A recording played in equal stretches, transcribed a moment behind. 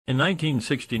In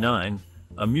 1969,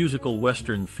 a musical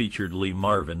western featured Lee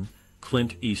Marvin,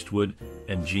 Clint Eastwood,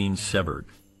 and Gene Seberg.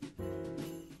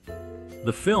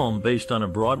 The film, based on a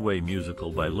Broadway musical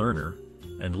by Lerner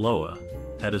and Loa,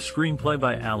 had a screenplay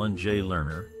by Alan J.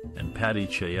 Lerner and Patty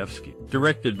Chayefsky.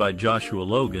 Directed by Joshua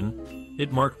Logan,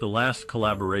 it marked the last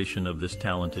collaboration of this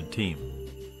talented team.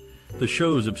 The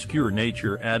show's obscure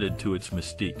nature added to its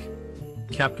mystique,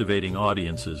 captivating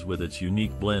audiences with its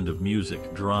unique blend of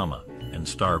music, drama, and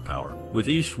star power. With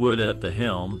Eastwood at the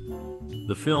helm,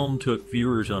 the film took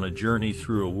viewers on a journey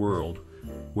through a world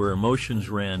where emotions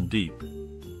ran deep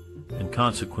and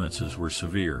consequences were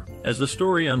severe. As the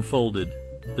story unfolded,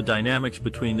 the dynamics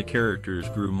between the characters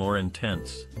grew more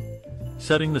intense,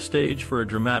 setting the stage for a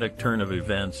dramatic turn of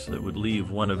events that would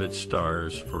leave one of its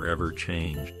stars forever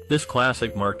changed. This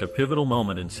classic marked a pivotal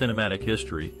moment in cinematic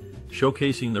history,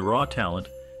 showcasing the raw talent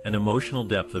and emotional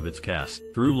depth of its cast.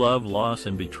 Through love, loss,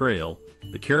 and betrayal,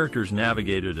 the characters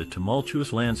navigated a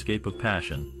tumultuous landscape of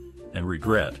passion and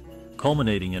regret,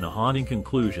 culminating in a haunting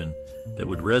conclusion that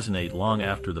would resonate long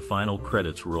after the final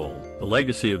credits roll. The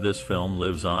legacy of this film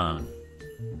lives on,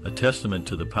 a testament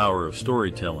to the power of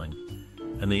storytelling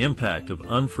and the impact of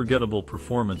unforgettable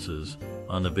performances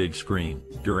on the big screen.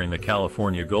 During the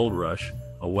California Gold Rush,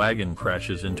 a wagon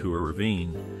crashes into a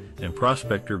ravine, and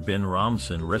prospector Ben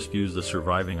Romson rescues the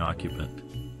surviving occupant.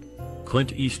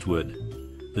 Clint Eastwood,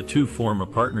 the two form a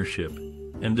partnership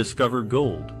and discover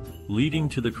gold, leading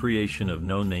to the creation of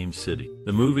No Name City.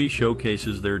 The movie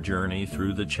showcases their journey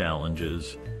through the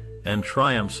challenges and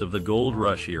triumphs of the Gold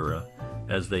Rush era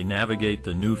as they navigate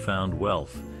the newfound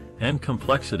wealth and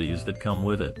complexities that come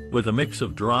with it. With a mix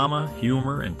of drama,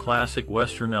 humor, and classic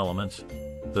Western elements,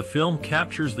 the film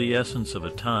captures the essence of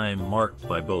a time marked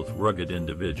by both rugged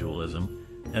individualism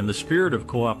and the spirit of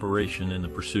cooperation in the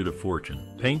pursuit of fortune.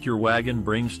 Paint Your Wagon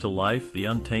brings to life the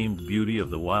untamed beauty of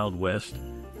the Wild West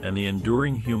and the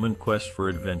enduring human quest for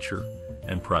adventure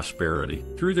and prosperity.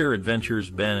 Through their adventures,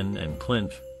 Ben and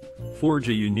Clint forge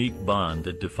a unique bond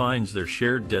that defines their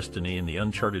shared destiny in the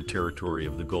uncharted territory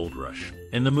of the Gold Rush.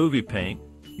 In the movie Paint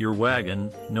Your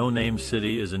Wagon, No Name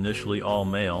City is initially all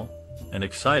male and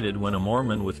excited when a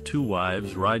Mormon with two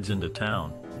wives rides into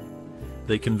town.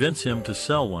 They convince him to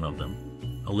sell one of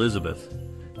them, Elizabeth,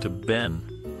 to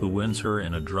Ben, who wins her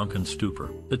in a drunken stupor.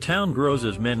 The town grows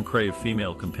as men crave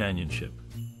female companionship.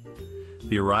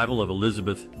 The arrival of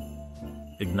Elizabeth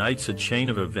ignites a chain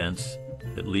of events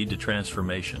that lead to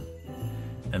transformation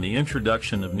and the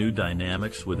introduction of new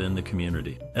dynamics within the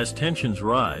community. As tensions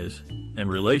rise and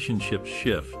relationships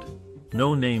shift,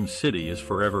 No Name City is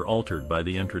forever altered by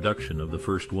the introduction of the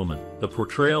first woman. The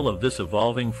portrayal of this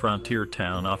evolving frontier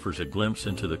town offers a glimpse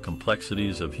into the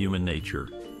complexities of human nature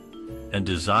and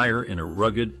desire in a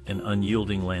rugged and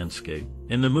unyielding landscape.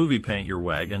 In the movie Paint Your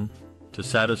Wagon, to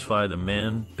satisfy the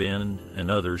men, Ben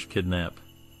and others kidnap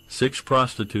 6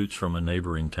 prostitutes from a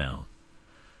neighboring town.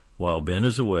 While Ben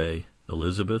is away,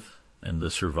 Elizabeth and the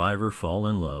survivor fall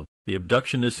in love. The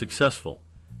abduction is successful,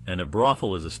 and a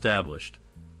brothel is established,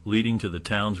 leading to the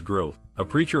town's growth. A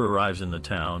preacher arrives in the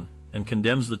town and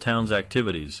condemns the town's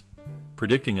activities,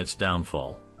 predicting its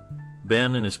downfall.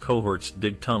 Ben and his cohorts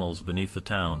dig tunnels beneath the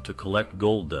town to collect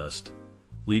gold dust,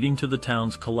 leading to the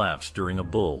town's collapse during a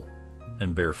bull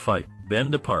and bear fight.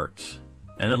 Ben departs,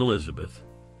 and Elizabeth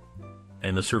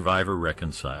and the survivor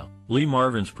reconcile. Lee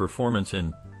Marvin's performance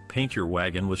in Paint Your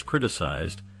Wagon was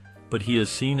criticized, but he is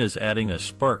seen as adding a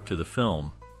spark to the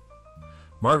film.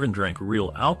 Marvin drank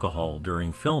real alcohol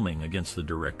during filming against the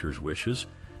director's wishes,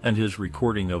 and his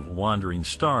recording of Wandering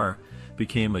Star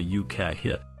became a UK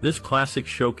hit. This classic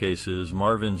showcases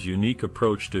Marvin's unique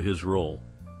approach to his role,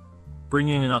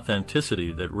 bringing an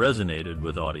authenticity that resonated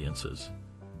with audiences.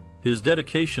 His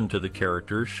dedication to the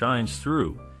character shines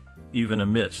through, even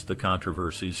amidst the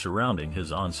controversies surrounding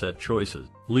his on-set choices.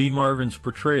 Lee Marvin's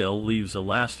portrayal leaves a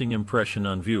lasting impression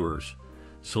on viewers,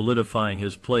 solidifying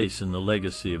his place in the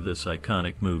legacy of this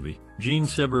iconic movie. Gene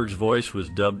Seberg's voice was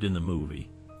dubbed in the movie.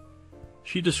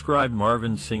 She described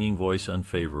Marvin's singing voice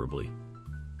unfavorably.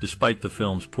 Despite the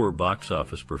film's poor box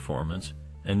office performance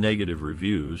and negative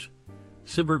reviews,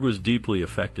 Seberg was deeply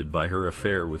affected by her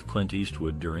affair with Clint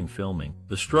Eastwood during filming.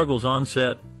 The struggles on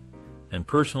set and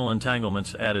personal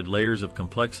entanglements added layers of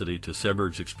complexity to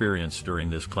Seberg's experience during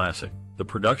this classic. The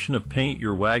production of Paint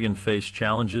Your Wagon faced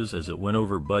challenges as it went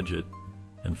over budget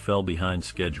and fell behind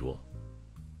schedule.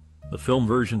 The film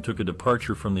version took a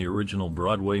departure from the original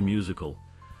Broadway musical,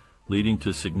 leading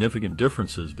to significant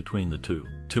differences between the two.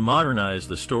 To modernize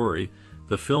the story,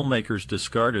 the filmmakers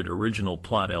discarded original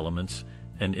plot elements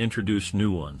and introduced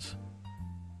new ones.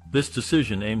 This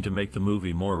decision aimed to make the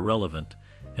movie more relevant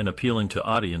and appealing to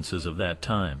audiences of that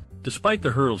time. Despite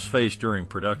the hurdles faced during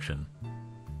production,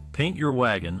 Paint Your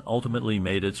Wagon ultimately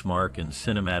made its mark in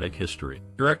cinematic history.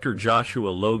 Director Joshua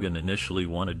Logan initially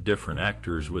wanted different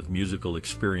actors with musical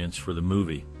experience for the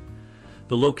movie.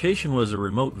 The location was a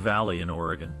remote valley in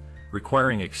Oregon,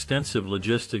 requiring extensive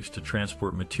logistics to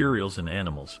transport materials and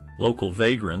animals. Local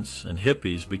vagrants and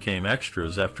hippies became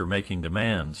extras after making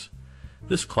demands.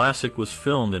 This classic was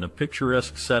filmed in a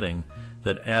picturesque setting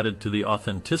that added to the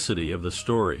authenticity of the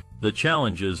story. The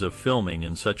challenges of filming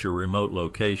in such a remote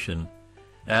location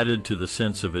added to the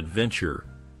sense of adventure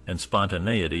and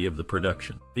spontaneity of the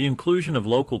production. The inclusion of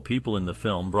local people in the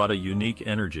film brought a unique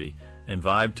energy and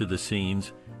vibe to the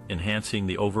scenes, enhancing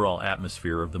the overall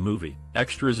atmosphere of the movie.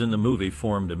 Extras in the movie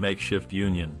formed a makeshift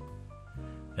union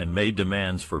and made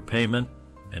demands for payment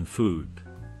and food.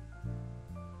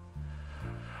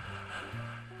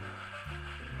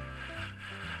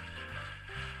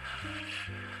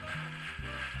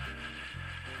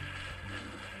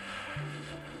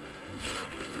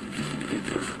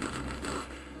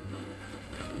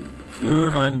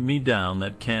 Run Me Down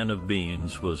That Can of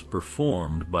Beans was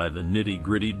performed by the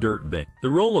nitty-gritty Dirtbag. The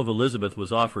role of Elizabeth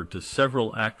was offered to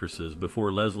several actresses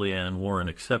before Leslie Ann Warren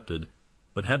accepted,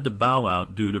 but had to bow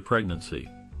out due to pregnancy.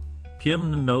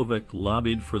 Kim Novak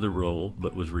lobbied for the role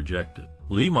but was rejected.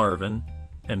 Lee Marvin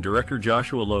and director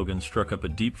Joshua Logan struck up a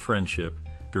deep friendship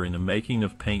during the making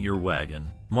of Paint Your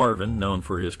Wagon. Marvin, known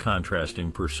for his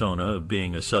contrasting persona of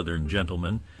being a Southern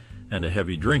gentleman and a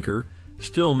heavy drinker,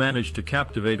 still managed to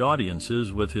captivate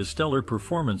audiences with his stellar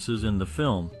performances in the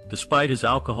film. Despite his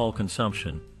alcohol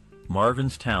consumption,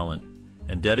 Marvin's talent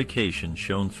and dedication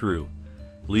shone through,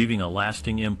 leaving a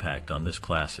lasting impact on this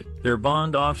classic. Their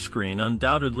bond off-screen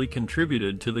undoubtedly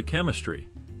contributed to the chemistry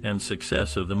and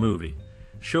success of the movie,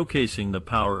 showcasing the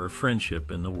power of friendship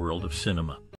in the world of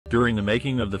cinema. During the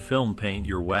making of the film Paint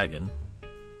Your Wagon,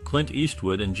 Clint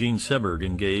Eastwood and Jean Seberg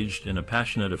engaged in a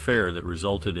passionate affair that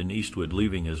resulted in Eastwood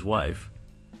leaving his wife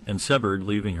and Seberg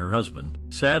leaving her husband.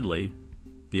 Sadly,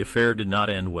 the affair did not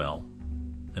end well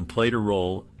and played a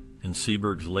role in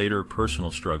Seberg's later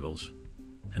personal struggles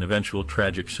and eventual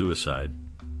tragic suicide.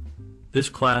 This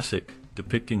classic,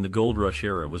 depicting the gold rush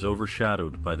era, was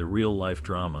overshadowed by the real-life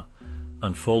drama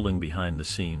unfolding behind the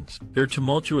scenes. Their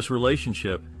tumultuous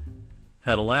relationship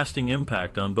had a lasting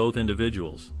impact on both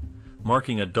individuals,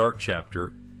 marking a dark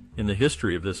chapter in the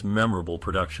history of this memorable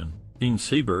production. Jean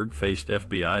Seberg faced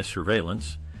FBI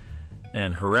surveillance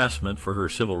and harassment for her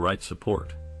civil rights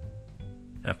support.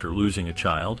 After losing a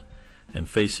child and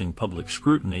facing public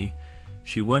scrutiny,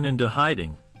 she went into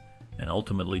hiding and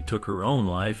ultimately took her own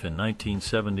life in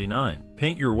 1979.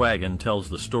 Paint Your Wagon tells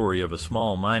the story of a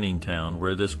small mining town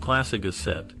where this classic is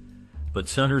set, but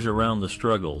centers around the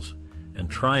struggles and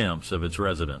triumphs of its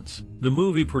residents. The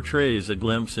movie portrays a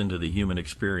glimpse into the human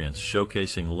experience,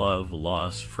 showcasing love,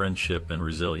 loss, friendship, and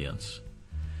resilience.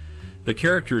 The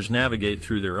characters navigate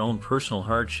through their own personal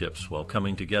hardships while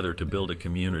coming together to build a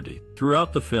community.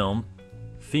 Throughout the film,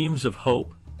 themes of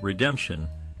hope, redemption,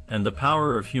 and the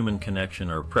power of human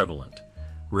connection are prevalent,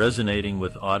 resonating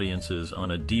with audiences on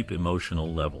a deep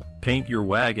emotional level. Paint Your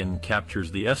Wagon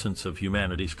captures the essence of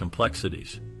humanity's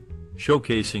complexities,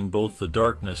 showcasing both the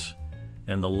darkness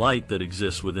and the light that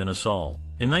exists within us all.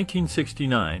 In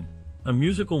 1969, a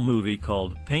musical movie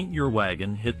called Paint Your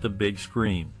Wagon hit the big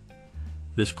screen.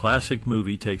 This classic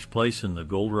movie takes place in the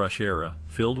Gold Rush era,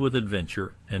 filled with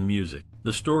adventure and music.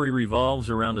 The story revolves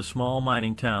around a small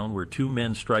mining town where two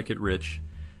men strike it rich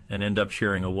and end up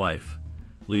sharing a wife,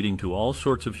 leading to all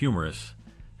sorts of humorous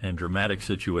and dramatic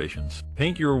situations.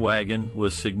 Paint Your Wagon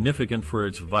was significant for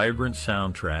its vibrant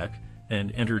soundtrack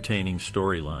and entertaining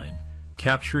storyline,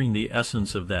 capturing the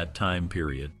essence of that time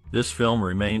period. This film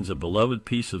remains a beloved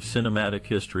piece of cinematic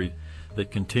history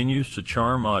that continues to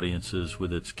charm audiences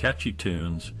with its catchy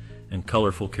tunes and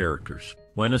colorful characters.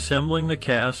 When assembling the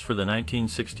cast for the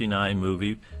 1969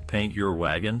 movie Paint Your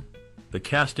Wagon, the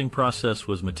casting process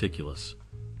was meticulous.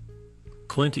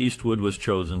 Clint Eastwood was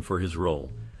chosen for his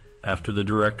role after the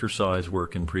director saw his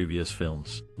work in previous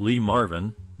films. Lee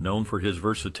Marvin, known for his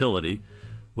versatility,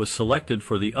 was selected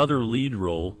for the other lead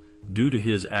role due to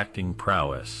his acting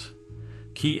prowess.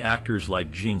 Key actors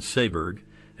like Jean Seberg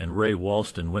and Ray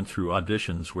Walston went through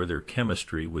auditions where their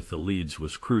chemistry with the leads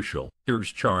was crucial.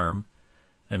 Seberg's charm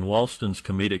and Walston's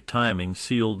comedic timing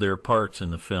sealed their parts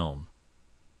in the film.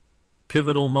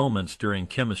 Pivotal moments during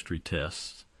chemistry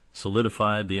tests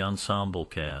solidified the ensemble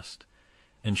cast,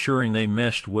 ensuring they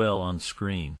meshed well on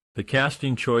screen. The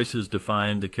casting choices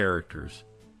defined the characters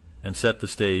and set the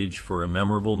stage for a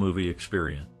memorable movie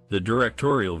experience. The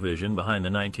directorial vision behind the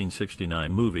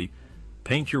 1969 movie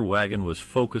Paint Your Wagon was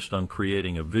focused on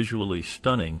creating a visually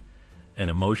stunning and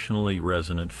emotionally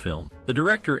resonant film. The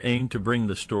director aimed to bring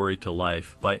the story to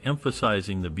life by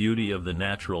emphasizing the beauty of the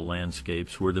natural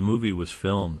landscapes where the movie was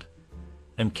filmed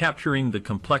and capturing the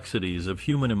complexities of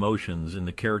human emotions in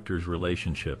the characters'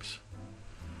 relationships.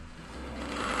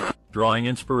 Drawing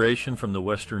inspiration from the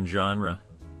Western genre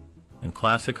and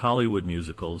classic Hollywood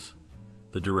musicals,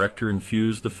 the director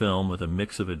infused the film with a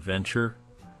mix of adventure,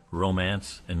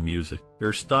 romance, and music.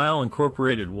 Their style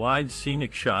incorporated wide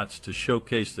scenic shots to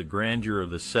showcase the grandeur of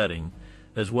the setting,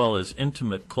 as well as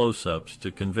intimate close-ups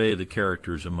to convey the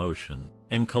characters' emotion.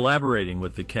 In collaborating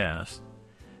with the cast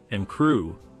and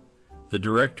crew, the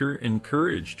director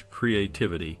encouraged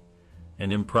creativity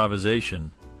and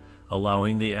improvisation,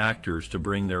 allowing the actors to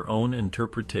bring their own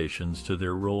interpretations to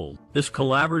their role. This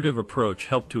collaborative approach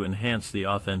helped to enhance the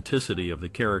authenticity of the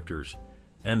characters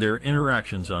and their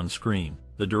interactions on screen.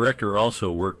 The director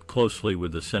also worked closely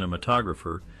with the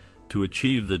cinematographer to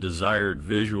achieve the desired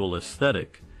visual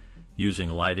aesthetic, using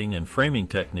lighting and framing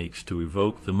techniques to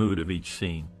evoke the mood of each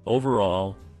scene.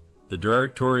 Overall, the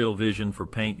directorial vision for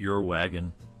Paint Your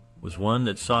Wagon was one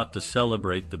that sought to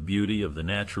celebrate the beauty of the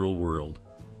natural world,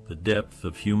 the depth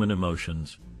of human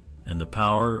emotions, and the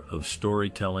power of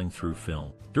storytelling through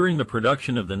film. During the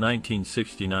production of the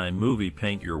 1969 movie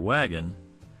Paint Your Wagon,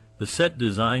 the set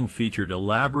design featured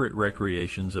elaborate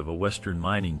recreations of a western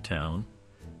mining town,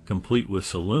 complete with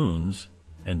saloons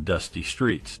and dusty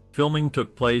streets. Filming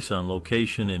took place on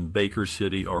location in Baker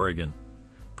City, Oregon,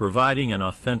 providing an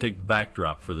authentic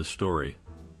backdrop for the story.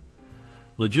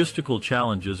 Logistical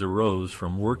challenges arose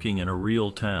from working in a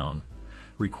real town,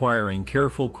 requiring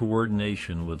careful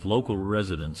coordination with local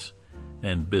residents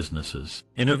and businesses.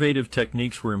 Innovative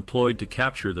techniques were employed to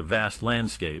capture the vast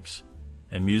landscapes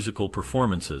and musical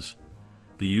performances.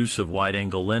 The use of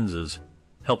wide-angle lenses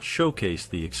helped showcase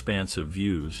the expansive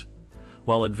views,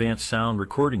 while advanced sound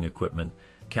recording equipment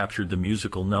captured the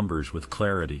musical numbers with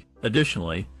clarity.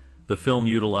 Additionally, the film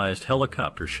utilized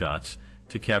helicopter shots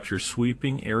to capture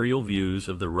sweeping aerial views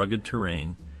of the rugged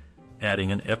terrain,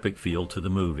 adding an epic feel to the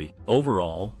movie.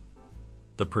 Overall,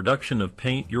 the production of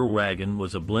Paint Your Wagon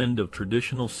was a blend of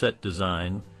traditional set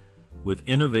design with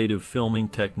innovative filming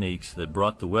techniques that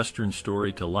brought the Western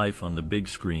story to life on the big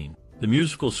screen. The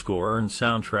musical score and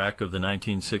soundtrack of the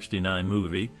 1969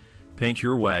 movie Paint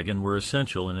Your Wagon were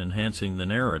essential in enhancing the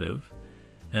narrative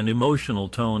and emotional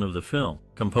tone of the film.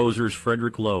 Composers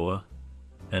Frederick Loewe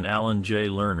and Alan J.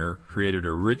 Lerner created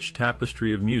a rich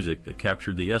tapestry of music that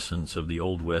captured the essence of the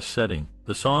Old West setting.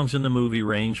 The songs in the movie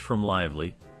ranged from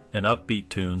lively and upbeat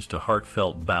tunes to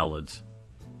heartfelt ballads,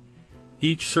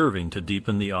 each serving to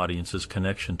deepen the audience's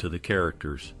connection to the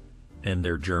characters and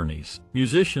their journeys.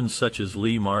 Musicians such as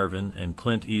Lee Marvin and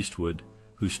Clint Eastwood,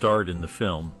 who starred in the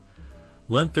film,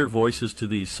 lent their voices to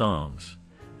these songs,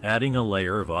 adding a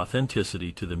layer of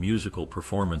authenticity to the musical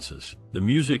performances. The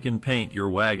music in Paint Your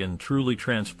Wagon truly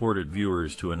transported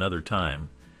viewers to another time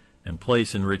and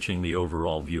place, enriching the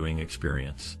overall viewing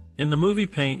experience. In the movie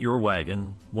Paint Your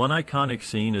Wagon, one iconic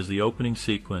scene is the opening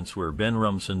sequence where Ben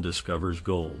Rumson discovers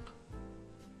gold.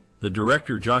 The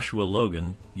director Joshua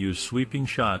Logan used sweeping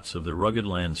shots of the rugged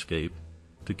landscape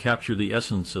to capture the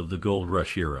essence of the gold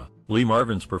rush era. Lee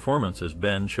Marvin's performance as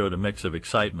Ben showed a mix of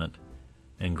excitement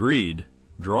and greed,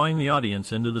 drawing the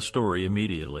audience into the story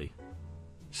immediately.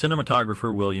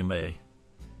 Cinematographer William A.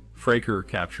 Fraker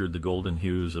captured the golden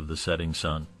hues of the setting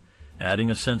sun, adding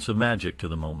a sense of magic to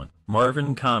the moment.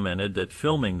 Marvin commented that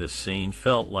filming this scene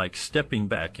felt like stepping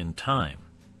back in time.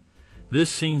 This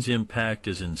scene's impact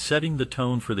is in setting the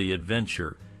tone for the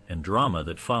adventure and drama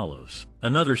that follows.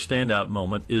 Another standout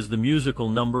moment is the musical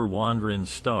number Wand'rin'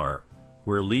 Star,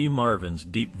 where Lee Marvin's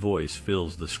deep voice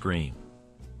fills the screen.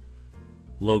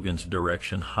 Logan's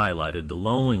direction highlighted the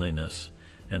loneliness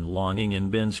and longing in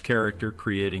Ben's character,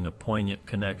 creating a poignant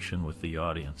connection with the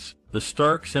audience. The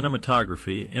stark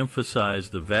cinematography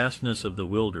emphasized the vastness of the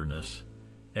wilderness,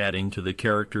 adding to the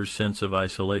character's sense of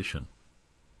isolation.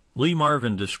 Lee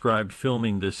Marvin described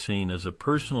filming this scene as a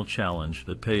personal challenge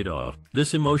that paid off.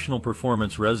 This emotional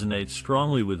performance resonates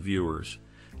strongly with viewers,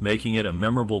 making it a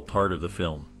memorable part of the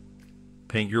film.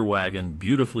 Paint Your Wagon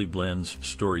beautifully blends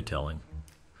storytelling,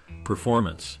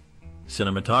 performance,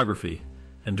 cinematography,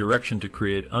 and direction to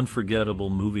create unforgettable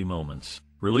movie moments.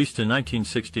 Released in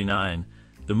 1969,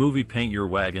 the movie Paint Your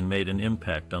Wagon made an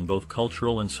impact on both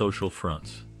cultural and social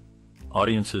fronts.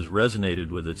 Audiences resonated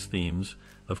with its themes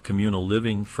of communal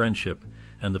living, friendship,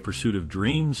 and the pursuit of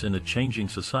dreams in a changing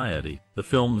society. The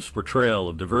film's portrayal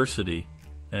of diversity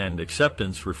and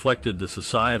acceptance reflected the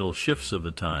societal shifts of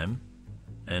the time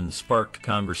and sparked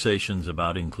conversations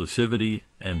about inclusivity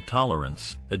and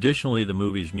tolerance. Additionally, the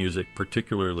movie's music,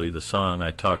 particularly the song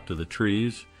 "I Talk to the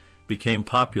Trees," became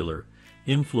popular,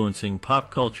 influencing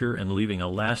pop culture and leaving a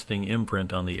lasting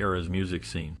imprint on the era's music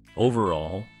scene.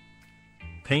 Overall,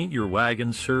 Paint Your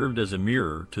Wagon served as a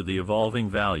mirror to the evolving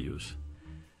values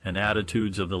and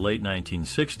attitudes of the late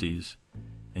 1960s,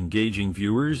 engaging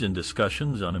viewers in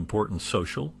discussions on important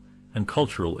social and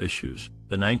cultural issues.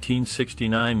 The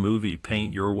 1969 movie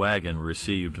Paint Your Wagon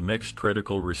received mixed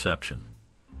critical reception.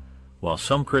 While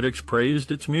some critics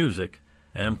praised its music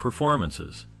and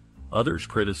performances, others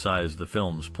criticized the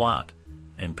film's plot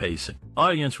and pacing.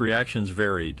 Audience reactions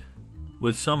varied,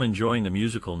 with some enjoying the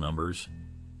musical numbers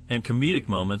and comedic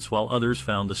moments while others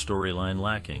found the storyline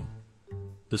lacking.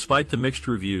 Despite the mixed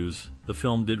reviews, the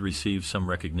film did receive some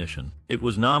recognition. It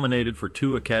was nominated for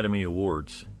 2 Academy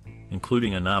Awards,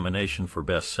 including a nomination for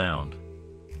Best Sound.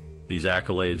 These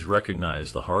accolades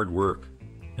recognize the hard work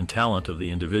and talent of the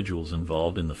individuals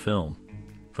involved in the film,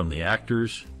 from the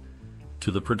actors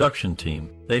to the production team.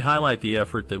 They highlight the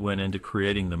effort that went into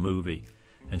creating the movie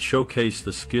and showcase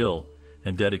the skill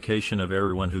and dedication of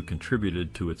everyone who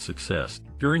contributed to its success.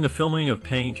 During the filming of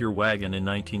Paint Your Wagon in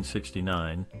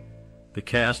 1969, the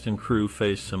cast and crew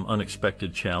faced some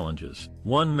unexpected challenges.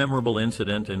 One memorable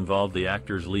incident involved the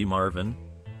actors Lee Marvin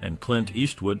and Clint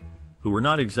Eastwood, who were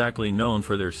not exactly known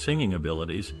for their singing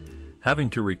abilities, having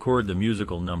to record the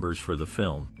musical numbers for the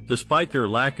film. Despite their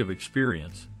lack of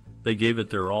experience, they gave it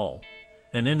their all,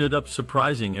 and ended up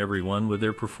surprising everyone with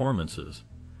their performances.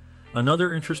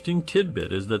 Another interesting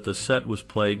tidbit is that the set was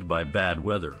plagued by bad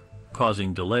weather,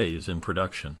 causing delays in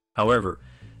production. However,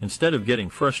 instead of getting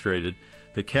frustrated,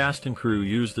 the cast and crew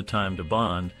used the time to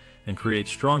bond and create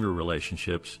stronger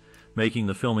relationships, making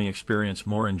the filming experience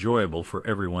more enjoyable for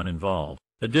everyone involved.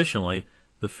 Additionally,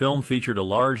 the film featured a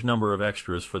large number of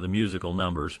extras for the musical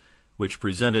numbers, which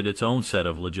presented its own set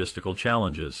of logistical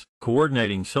challenges.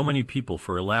 Coordinating so many people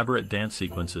for elaborate dance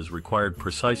sequences required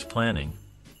precise planning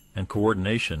and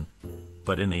coordination,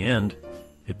 but in the end,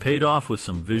 it paid off with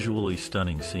some visually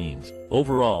stunning scenes.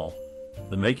 Overall,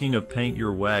 the making of Paint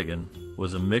Your Wagon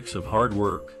was a mix of hard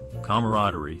work,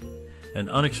 camaraderie, and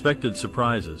unexpected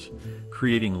surprises,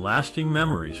 creating lasting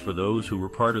memories for those who were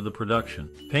part of the production.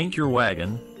 Paint Your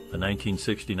Wagon, a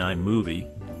 1969 movie,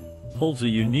 holds a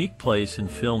unique place in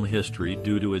film history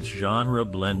due to its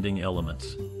genre-blending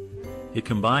elements. It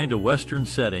combined a Western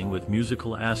setting with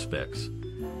musical aspects,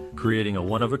 creating a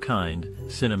one-of-a-kind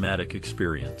cinematic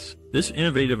experience. This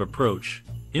innovative approach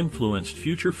influenced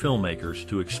future filmmakers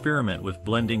to experiment with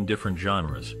blending different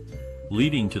genres,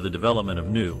 leading to the development of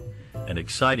new and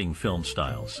exciting film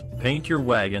styles. Paint Your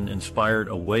Wagon inspired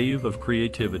a wave of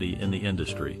creativity in the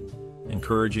industry,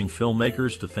 encouraging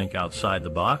filmmakers to think outside the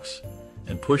box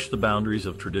and push the boundaries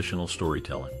of traditional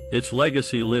storytelling. Its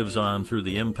legacy lives on through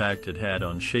the impact it had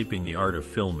on shaping the art of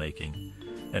filmmaking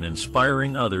and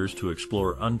inspiring others to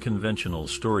explore unconventional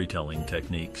storytelling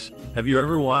techniques. Have you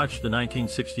ever watched the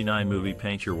 1969 movie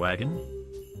Paint Your Wagon?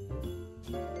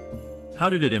 How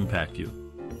did it impact you?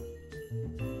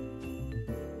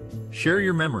 Share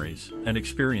your memories and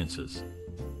experiences.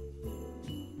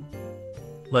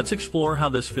 Let's explore how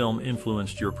this film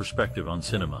influenced your perspective on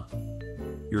cinema.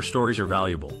 Your stories are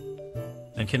valuable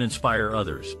and can inspire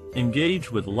others.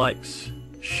 Engage with likes,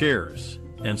 shares,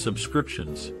 and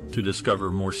subscriptions to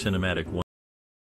discover more cinematic